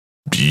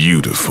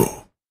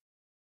Beautiful.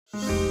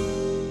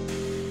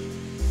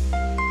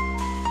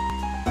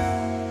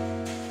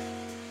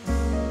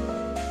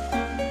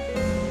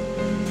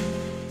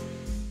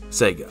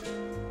 Sega.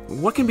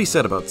 What can be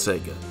said about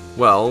Sega?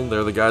 Well,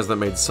 they're the guys that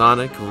made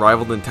Sonic,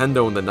 rivaled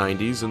Nintendo in the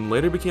 90s, and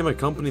later became a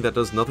company that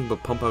does nothing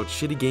but pump out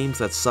shitty games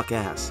that suck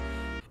ass.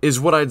 Is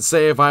what I'd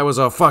say if I was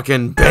a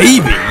fucking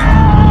baby!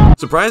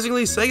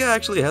 Surprisingly, Sega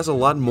actually has a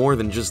lot more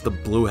than just the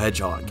Blue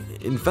Hedgehog.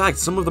 In fact,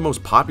 some of the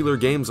most popular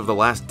games of the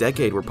last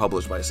decade were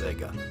published by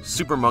Sega.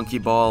 Super Monkey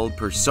Ball,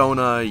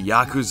 Persona,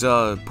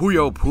 Yakuza,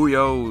 Puyo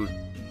Puyo...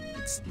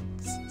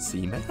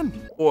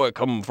 Seaman? Oh, I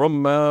come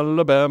from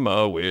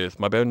Alabama with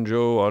my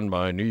banjo on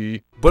my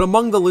knee. But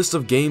among the list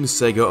of games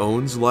Sega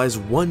owns lies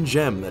one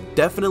gem that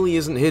definitely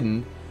isn't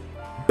hidden.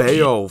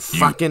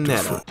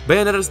 Bayonetta.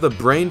 Bayonetta is the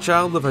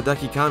brainchild of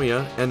Hideki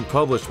Kamiya and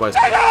published by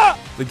Sega.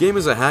 The game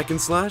is a hack and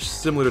slash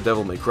similar to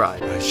Devil May Cry.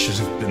 I should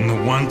have been the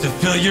one to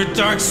fill your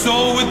dark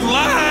soul with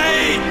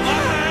light!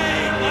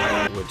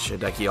 Which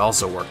Hideki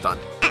also worked on.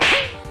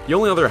 The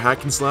only other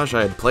hack and slash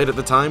I had played at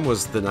the time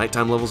was the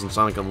nighttime levels in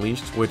Sonic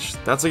Unleashed, which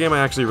that's a game I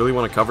actually really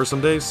want to cover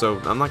someday, so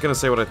I'm not going to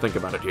say what I think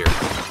about it here.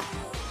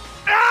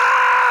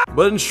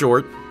 But in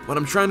short, what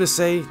I'm trying to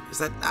say is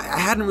that I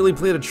hadn't really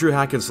played a true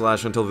hack and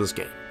slash until this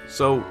game.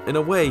 So, in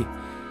a way,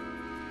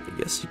 I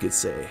guess you could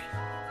say,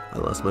 I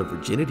lost my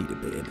virginity to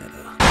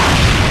Bayonetta.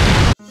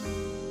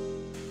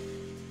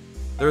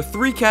 There are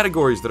three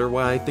categories that are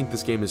why I think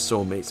this game is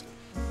so amazing.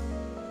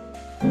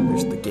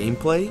 There's the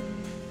gameplay,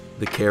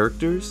 the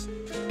characters,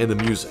 and the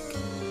music.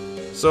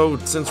 So,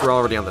 since we're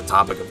already on the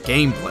topic of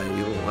gameplay,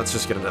 let's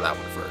just get into that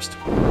one first.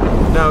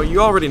 Now, you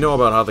already know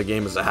about how the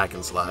game is a hack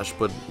and slash,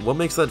 but what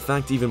makes that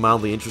fact even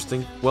mildly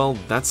interesting? Well,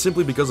 that's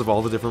simply because of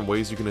all the different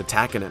ways you can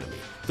attack an enemy.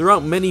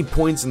 Throughout many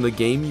points in the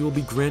game, you will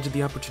be granted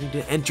the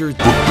opportunity to enter the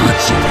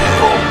Blitz of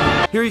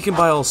Hell. Here you can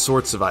buy all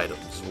sorts of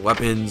items,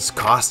 weapons,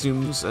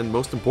 costumes, and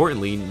most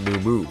importantly, new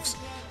moves.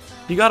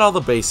 You got all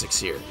the basics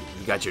here.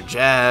 You got your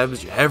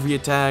jabs, your heavy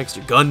attacks,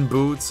 your gun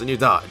boots, and your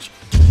dodge.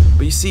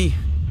 But you see,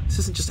 this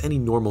isn't just any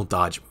normal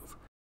dodge move.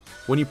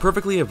 When you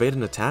perfectly evade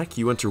an attack,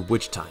 you enter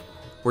Witch Time,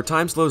 where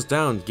time slows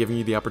down, giving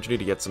you the opportunity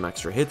to get some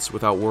extra hits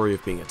without worry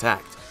of being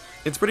attacked.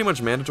 It's pretty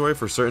much mandatory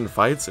for certain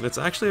fights, and it's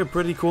actually a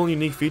pretty cool and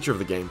unique feature of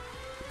the game.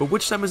 But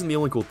Witch Time isn't the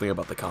only cool thing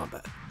about the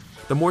combat.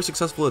 The more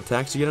successful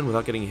attacks you get in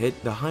without getting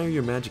hit, the higher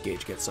your magic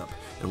gauge gets up,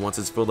 and once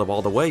it's filled up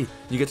all the way,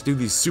 you get to do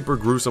these super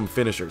gruesome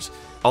finishers.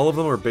 All of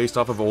them are based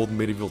off of old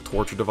medieval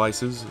torture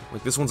devices.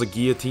 Like this one's a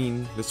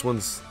guillotine, this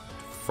one's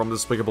from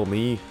Despicable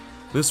Me,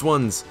 this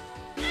one's...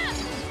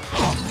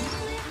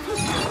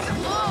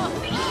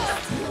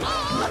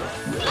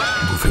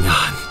 Moving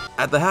on.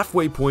 At the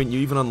halfway point, you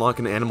even unlock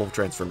an animal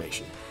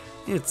transformation.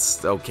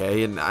 It's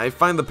okay, and I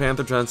find the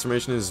Panther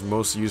transformation is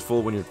most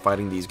useful when you're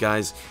fighting these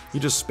guys. You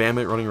just spam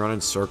it running around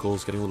in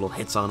circles, getting little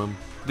hits on them.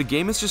 The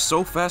game is just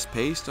so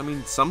fast-paced, I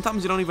mean,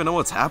 sometimes you don't even know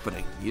what's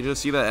happening. You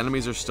just see that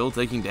enemies are still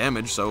taking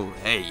damage, so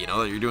hey, you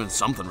know that you're doing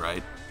something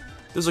right.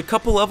 There's a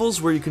couple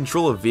levels where you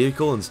control a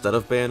vehicle instead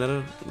of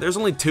Bayonetta. There's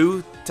only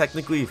two,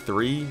 technically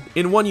three.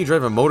 In one, you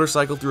drive a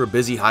motorcycle through a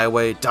busy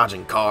highway,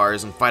 dodging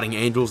cars and fighting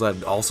angels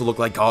that also look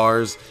like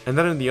cars. And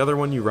then in the other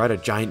one, you ride a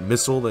giant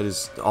missile that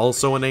is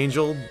also an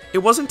angel. It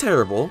wasn't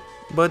terrible,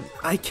 but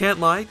I can't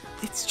lie,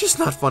 it's just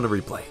not fun to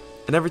replay.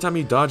 And every time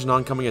you dodge an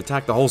oncoming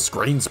attack, the whole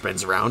screen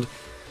spins around.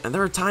 And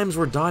there are times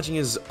where dodging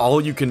is all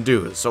you can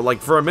do, so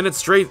like for a minute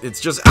straight, it's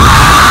just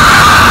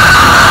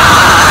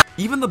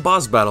Even the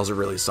boss battles are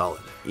really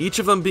solid, each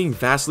of them being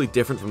vastly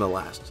different from the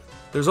last.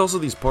 There's also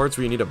these parts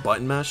where you need a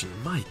button mash,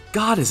 and my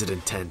god is it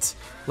intense.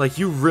 Like,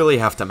 you really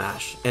have to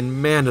mash,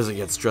 and man does it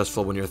get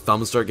stressful when your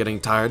thumbs start getting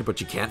tired, but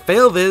you can't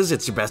fail this,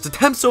 it's your best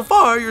attempt so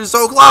far, you're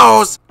so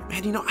close!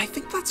 Man, you know, I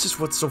think that's just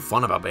what's so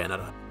fun about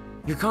Bayonetta.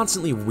 You're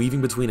constantly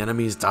weaving between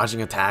enemies,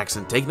 dodging attacks,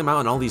 and taking them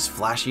out in all these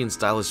flashy and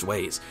stylish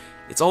ways.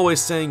 It's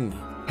always saying,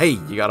 hey,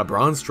 you got a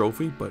bronze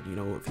trophy, but you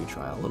know, if you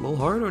try a little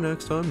harder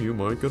next time, you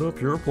might get a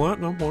pure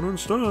platinum one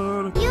instead.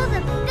 You're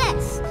the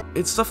best!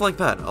 It's stuff like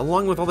that,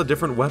 along with all the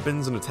different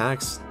weapons and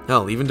attacks,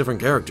 hell, even different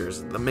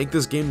characters, that make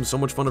this game so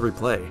much fun to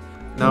replay.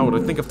 Now,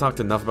 I think I've talked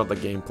enough about the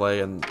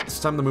gameplay, and it's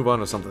time to move on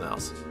to something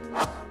else.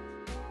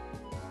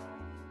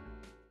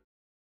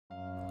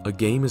 A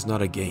game is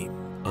not a game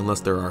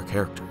unless there are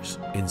characters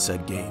in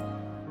said game.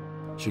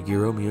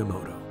 Shigeru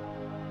Miyamoto.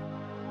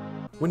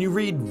 When you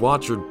read,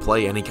 watch, or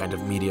play any kind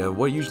of media,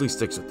 what usually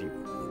sticks with you?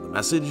 The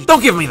message?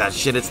 Don't give me that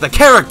shit, it's the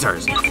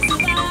characters!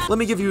 Let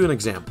me give you an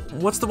example.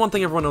 What's the one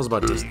thing everyone knows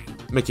about Disney?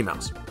 Mickey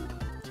Mouse.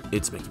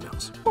 It's Mickey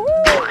Mouse.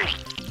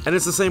 And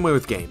it's the same way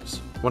with games.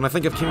 When I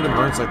think of Kingdom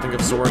Hearts, I think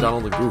of Sora,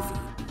 Donald, and Goofy.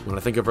 When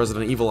I think of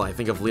Resident Evil, I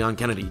think of Leon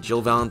Kennedy,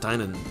 Jill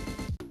Valentine,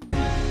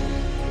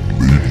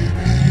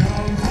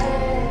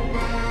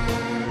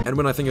 and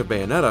when I think of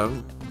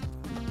Bayonetta,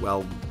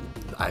 well,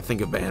 I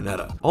think of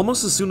Bayonetta.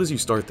 Almost as soon as you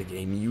start the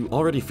game, you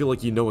already feel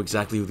like you know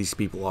exactly who these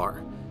people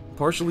are.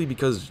 Partially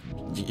because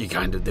you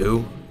kinda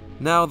do.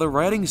 Now, the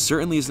writing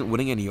certainly isn't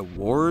winning any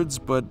awards,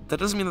 but that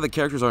doesn't mean that the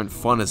characters aren't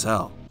fun as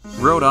hell.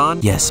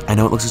 Rodon? Yes, I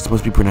know it looks like it's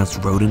supposed to be pronounced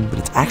Rodon, but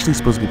it's actually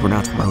supposed to be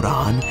pronounced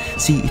Rodon.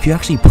 See, if you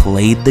actually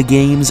played the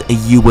games,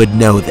 you would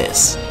know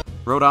this.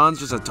 Rodon's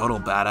just a total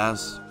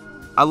badass.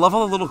 I love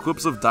all the little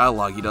quips of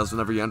dialogue he does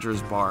whenever you enter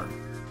his bar.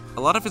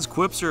 A lot of his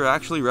quips are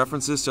actually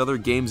references to other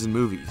games and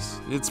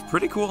movies. It's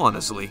pretty cool,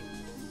 honestly.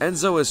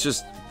 Enzo is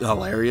just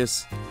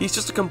hilarious. He's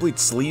just a complete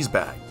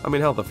sleazebag. I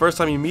mean, hell, the first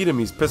time you meet him,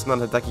 he's pissing on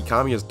Hideki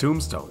Kamiya's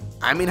tombstone.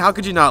 I mean, how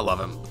could you not love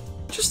him?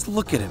 Just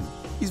look at him.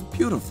 He's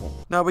beautiful.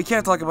 Now, we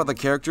can't talk about the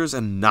characters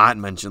and not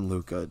mention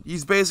Luca.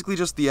 He's basically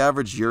just the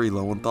average Yuri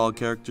Lowenthal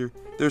character.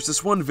 There's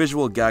this one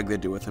visual gag they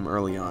do with him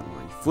early on,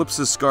 where he flips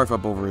his scarf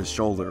up over his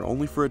shoulder,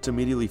 only for it to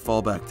immediately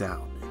fall back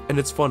down. And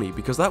it's funny,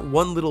 because that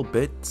one little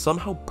bit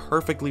somehow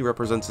perfectly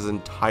represents his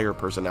entire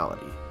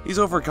personality. He's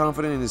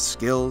overconfident in his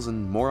skills,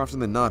 and more often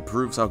than not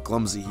proves how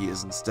clumsy he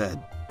is instead.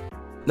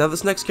 Now,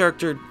 this next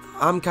character,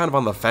 I'm kind of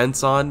on the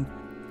fence on.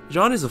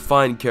 Jeanne is a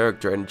fine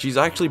character, and she's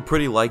actually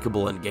pretty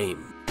likable in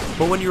game.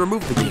 But when you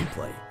remove the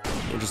gameplay,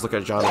 and just look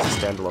at Jeanne as a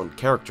standalone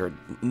character,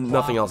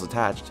 nothing else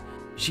attached,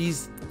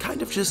 she's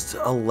kind of just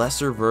a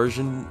lesser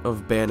version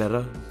of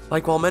Bayonetta.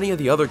 Like, while many of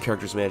the other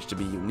characters manage to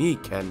be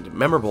unique and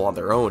memorable on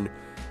their own,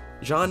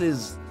 Jeanne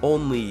is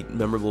only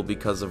memorable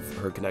because of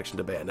her connection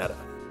to Bayonetta.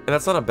 And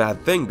that's not a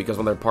bad thing, because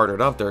when they're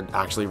partnered up, they're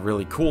actually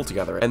really cool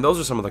together. And those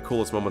are some of the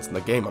coolest moments in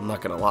the game, I'm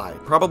not gonna lie.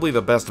 Probably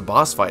the best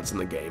boss fights in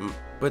the game.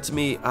 But to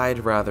me, I'd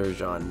rather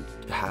Jeanne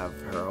have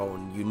her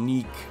own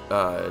unique,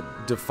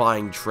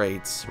 defying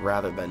traits,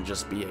 rather than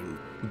just being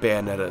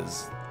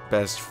Bayonetta's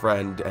best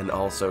friend, and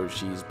also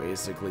she's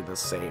basically the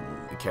same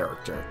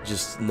character,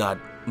 just not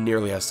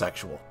nearly as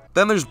sexual.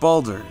 Then there's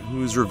Baldur,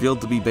 who is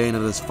revealed to be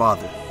Bayonetta's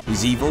father.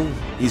 He's evil,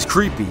 he's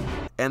creepy,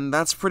 and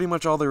that's pretty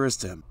much all there is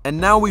to him. And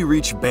now we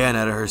reach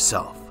Bayonetta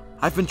herself.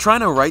 I've been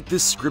trying to write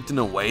this script in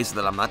a way so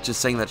that I'm not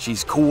just saying that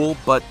she's cool,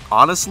 but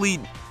honestly,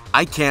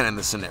 I can't in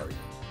this scenario.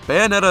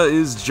 Bayonetta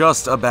is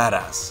just a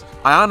badass.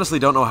 I honestly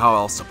don't know how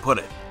else to put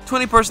it. To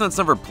any person that's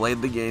never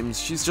played the games,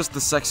 she's just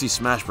the sexy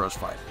Smash Bros.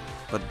 Fighter.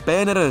 But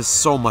Bayonetta is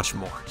so much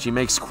more. She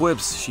makes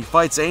quips, she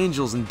fights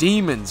angels and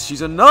demons,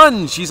 she's a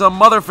nun, she's a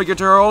mother figure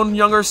to her own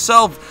younger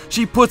self,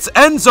 she puts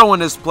Enzo in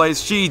his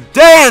place, she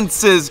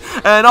dances,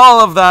 and all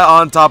of that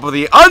on top of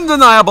the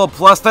undeniable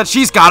plus that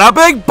she's got a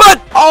big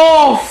butt!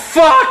 Oh,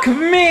 fuck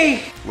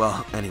me!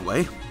 Well,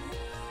 anyway,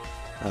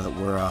 now that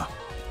we're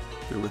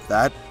through with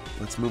that,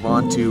 let's move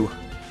on to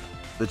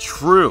the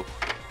true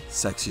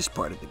sexiest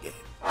part of the game.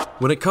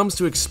 When it comes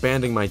to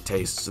expanding my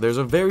tastes, there's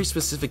a very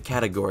specific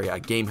category a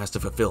game has to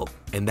fulfill,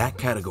 and that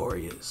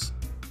category is,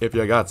 if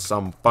you got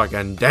some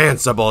fucking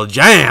danceable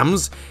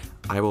jams,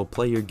 I will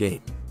play your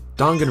game.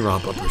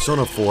 Danganronpa,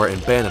 Persona 4,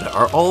 and Bayonetta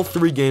are all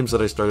three games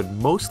that I started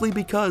mostly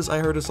because I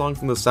heard a song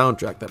from the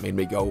soundtrack that made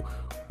me go,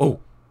 oh,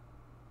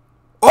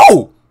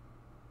 oh,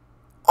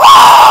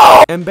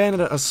 oh! And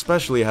Bayonetta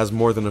especially has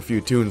more than a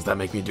few tunes that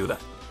make me do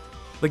that.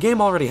 The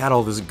game already had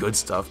all this good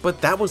stuff, but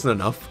that wasn't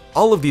enough.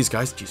 All of these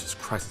guys, Jesus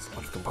Christ, it's a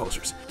lot of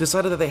composers,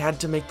 decided that they had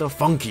to make the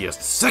funkiest,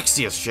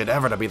 sexiest shit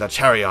ever to be the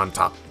cherry on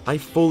top. I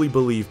fully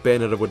believe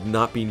Bayonetta would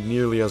not be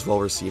nearly as well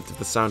received if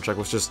the soundtrack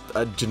was just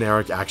a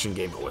generic action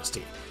game OST.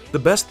 The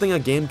best thing a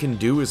game can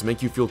do is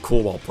make you feel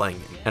cool while playing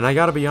it. And I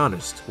gotta be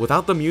honest,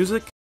 without the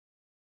music,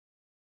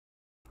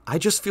 I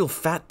just feel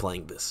fat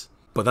playing this.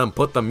 But then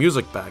put the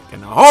music back,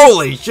 and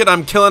holy shit,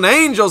 I'm killing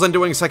angels and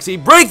doing sexy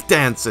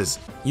breakdances!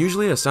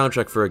 Usually a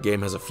soundtrack for a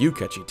game has a few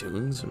catchy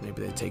tunes, or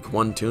maybe they take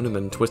one tune and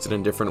then twist it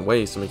in different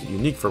ways to make it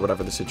unique for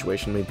whatever the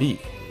situation may be.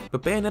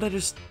 But Bayonetta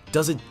just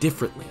does it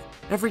differently.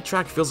 Every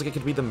track feels like it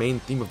could be the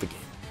main theme of the game.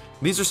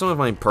 These are some of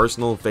my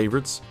personal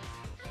favorites.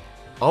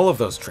 All of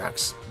those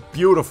tracks,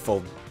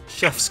 beautiful,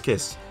 chef's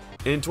kiss.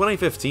 In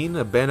 2015,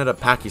 a Bayonetta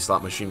Packy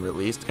slot machine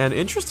released, and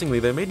interestingly,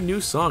 they made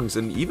new songs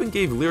and even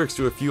gave lyrics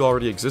to a few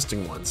already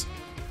existing ones.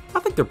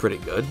 I think they're pretty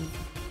good.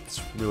 That's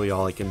really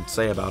all I can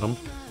say about them.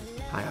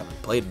 I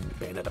haven't played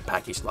Bayonetta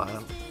Packy slot. I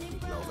don't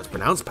even know if it's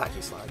pronounced Packy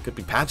slot. It could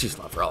be Patchy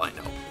slot for all I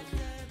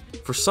know.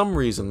 For some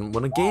reason,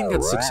 when a game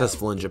gets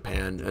successful in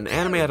Japan, an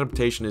anime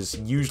adaptation is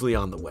usually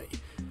on the way.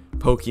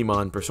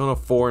 Pokemon, Persona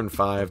 4 and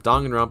 5,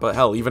 Danganronpa,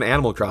 hell, even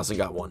Animal Crossing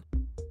got one.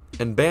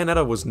 And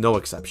Bayonetta was no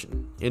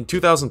exception. In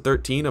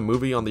 2013, a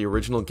movie on the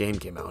original game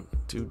came out.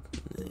 To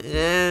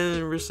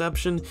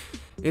reception?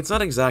 It's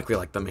not exactly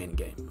like the main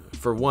game.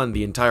 For one,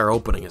 the entire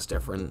opening is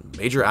different.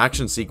 Major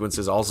action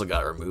sequences also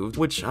got removed,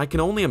 which I can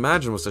only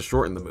imagine was to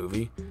shorten the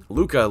movie.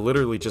 Luca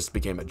literally just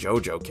became a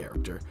JoJo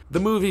character. The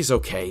movie's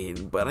okay,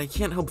 but I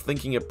can't help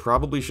thinking it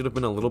probably should have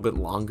been a little bit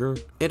longer.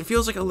 It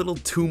feels like a little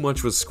too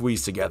much was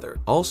squeezed together.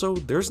 Also,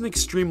 there's an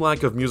extreme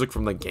lack of music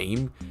from the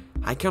game.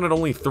 I counted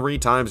only 3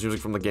 times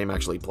music from the game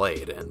actually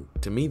played, and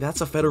to me,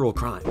 that's a federal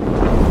crime.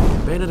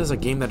 Bayonetta is a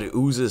game that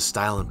oozes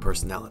style and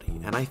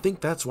personality, and I think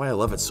that's why I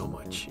love it so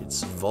much.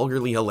 It's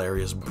vulgarly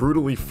hilarious,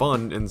 brutally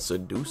fun, and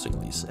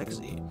seducingly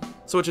sexy.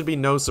 So it should be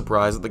no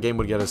surprise that the game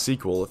would get a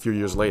sequel a few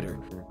years later.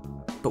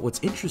 But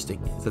what's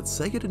interesting is that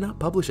Sega did not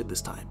publish it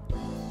this time.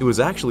 It was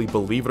actually,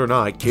 believe it or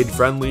not,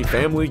 kid-friendly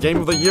family game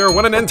of the year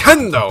won a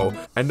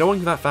Nintendo! And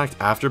knowing that fact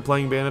after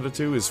playing Bayonetta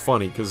 2 is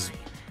funny, because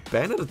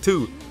Bayonetta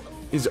 2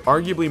 is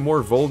arguably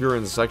more vulgar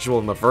and sexual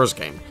than the first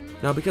game.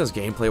 Now, because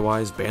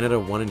gameplay-wise,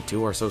 Bayonetta 1 and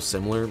 2 are so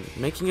similar,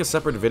 making a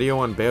separate video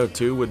on Bayo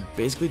 2 would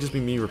basically just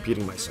be me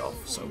repeating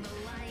myself, so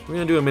we're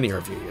gonna do a mini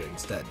review here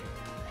instead.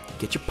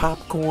 Get your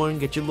popcorn,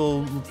 get your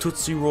little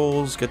Tootsie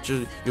Rolls, get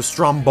your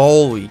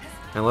Stromboli,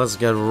 and let's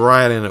get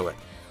right into it.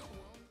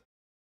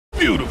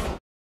 Beautiful.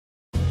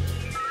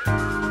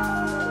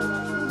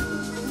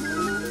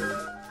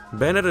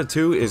 Bayonetta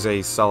 2 is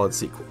a solid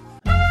sequel.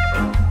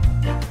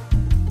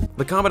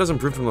 The combat has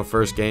improved from the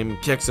first game,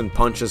 kicks and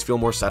punches feel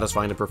more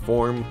satisfying to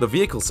perform, the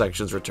vehicle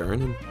sections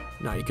return, and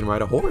now you can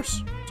ride a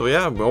horse. So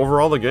yeah,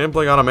 overall the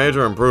gameplay got a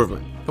major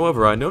improvement.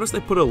 However, I noticed they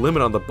put a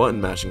limit on the button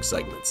mashing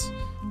segments.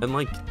 And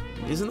like,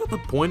 isn't that the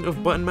point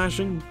of button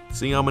mashing?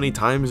 Seeing how many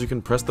times you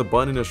can press the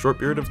button in a short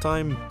period of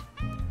time?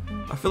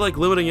 I feel like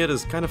limiting it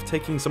is kind of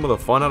taking some of the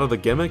fun out of the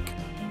gimmick,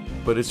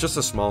 but it's just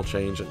a small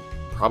change and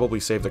probably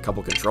saved a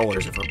couple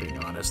controllers if we're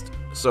being honest.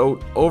 So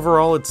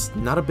overall, it's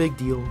not a big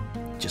deal.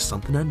 Just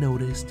something I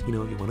noticed. You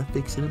know, you want to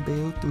fix it in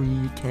Bayo 3,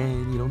 you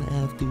can, you don't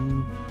have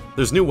to.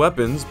 There's new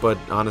weapons, but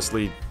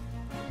honestly,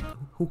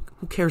 who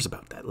cares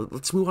about that?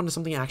 Let's move on to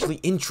something actually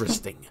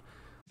interesting.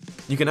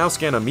 You can now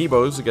scan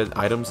amiibos to get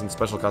items and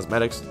special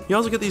cosmetics. You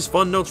also get these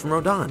fun notes from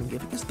Rodon,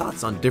 giving his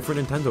thoughts on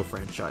different Nintendo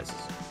franchises.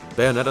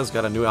 Bayonetta's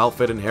got a new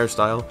outfit and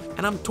hairstyle,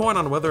 and I'm torn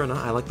on whether or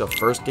not I like the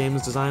first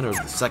game's design or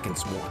the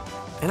second's more.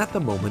 And at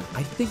the moment,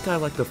 I think I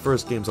like the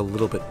first game's a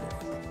little bit more.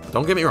 But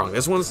don't get me wrong,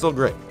 this one's still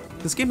great.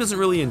 This game doesn't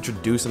really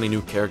introduce any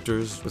new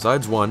characters,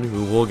 besides one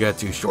who we'll get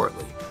to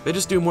shortly. They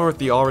just do more with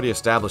the already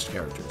established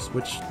characters,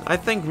 which I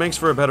think makes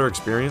for a better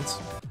experience.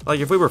 Like,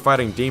 if we were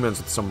fighting demons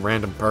with some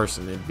random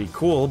person, it'd be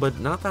cool, but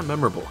not that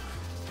memorable.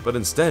 But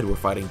instead, we're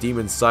fighting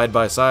demons side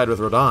by side with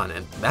Rodon,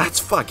 and that's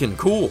fucking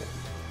cool!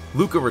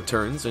 Luca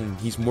returns, and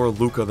he's more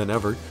Luca than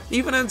ever.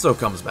 Even Enzo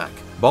comes back.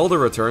 Baldur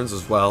returns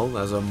as well,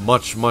 as a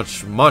much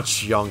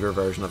younger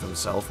version of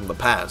himself from the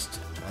past,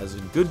 as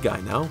a good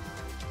guy now.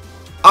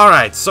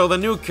 Alright, so the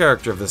new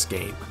character of this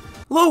game.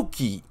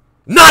 Loki!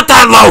 Not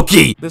that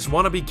Loki! This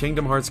wannabe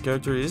Kingdom Hearts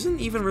character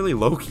isn't even really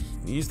Loki.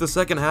 He's the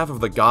second half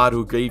of the god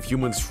who gave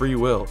humans free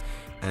will,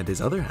 and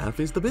his other half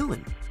is the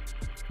villain.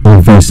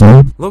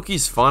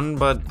 Loki's fun,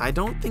 but I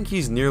don't think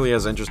he's nearly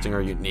as interesting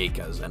or unique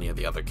as any of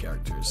the other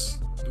characters.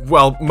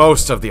 Well,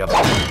 most of the other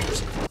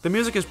characters. The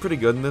music is pretty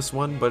good in this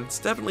one, but it's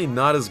definitely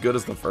not as good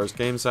as the first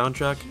game's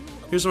soundtrack.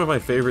 Here's some of my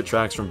favorite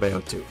tracks from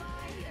Bayo 2.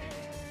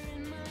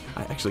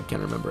 I actually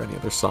can't remember any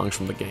other songs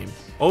from the game.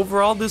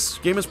 Overall, this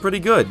game is pretty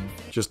good.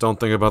 Just don't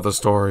think about the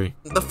story.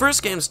 The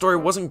first game's story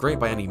wasn't great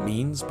by any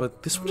means,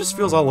 but this one just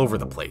feels all over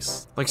the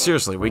place. Like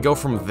seriously, we go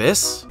from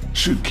this?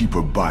 Should keep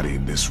her body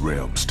in this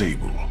realm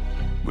stable,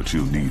 but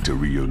you'll need to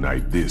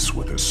reunite this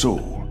with her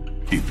soul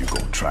if you're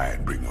gonna try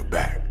and bring her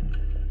back.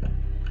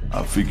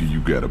 I figure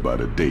you got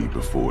about a day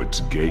before it's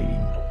game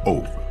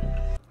over.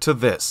 To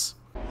this.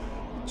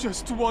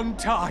 Just one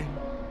time.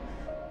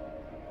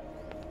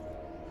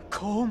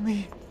 Call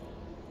me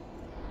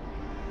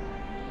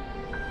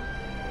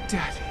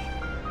Daddy.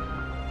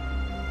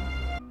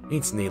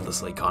 It's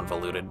needlessly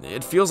convoluted.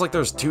 It feels like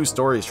there's two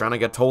stories trying to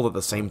get told at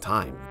the same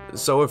time.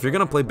 So if you're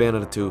gonna play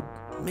Bayonetta 2,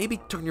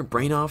 maybe turn your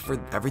brain off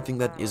for everything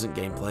that isn't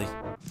gameplay.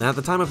 Now, at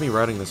the time of me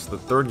writing this, the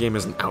third game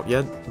isn't out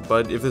yet,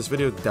 but if this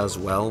video does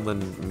well,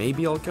 then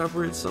maybe I'll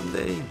cover it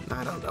someday.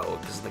 I don't know,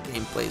 because the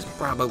gameplay's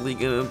probably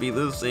gonna be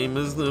the same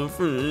as the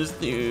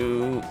first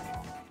two.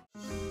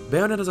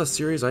 Bayonetta is a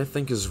series I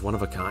think is one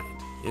of a kind.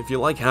 If you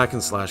like hack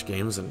and slash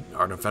games and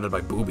aren't offended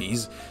by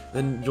boobies,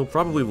 then you'll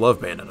probably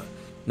love Bayonetta.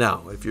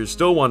 Now, if you're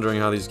still wondering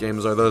how these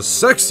games are the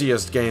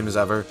sexiest games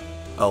ever,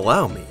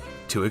 allow me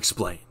to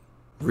explain.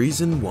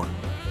 Reason 1.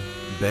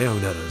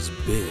 Bayonetta's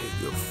big,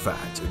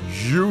 fat,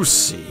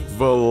 juicy,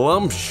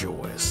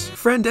 voluptuous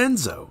friend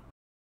Enzo.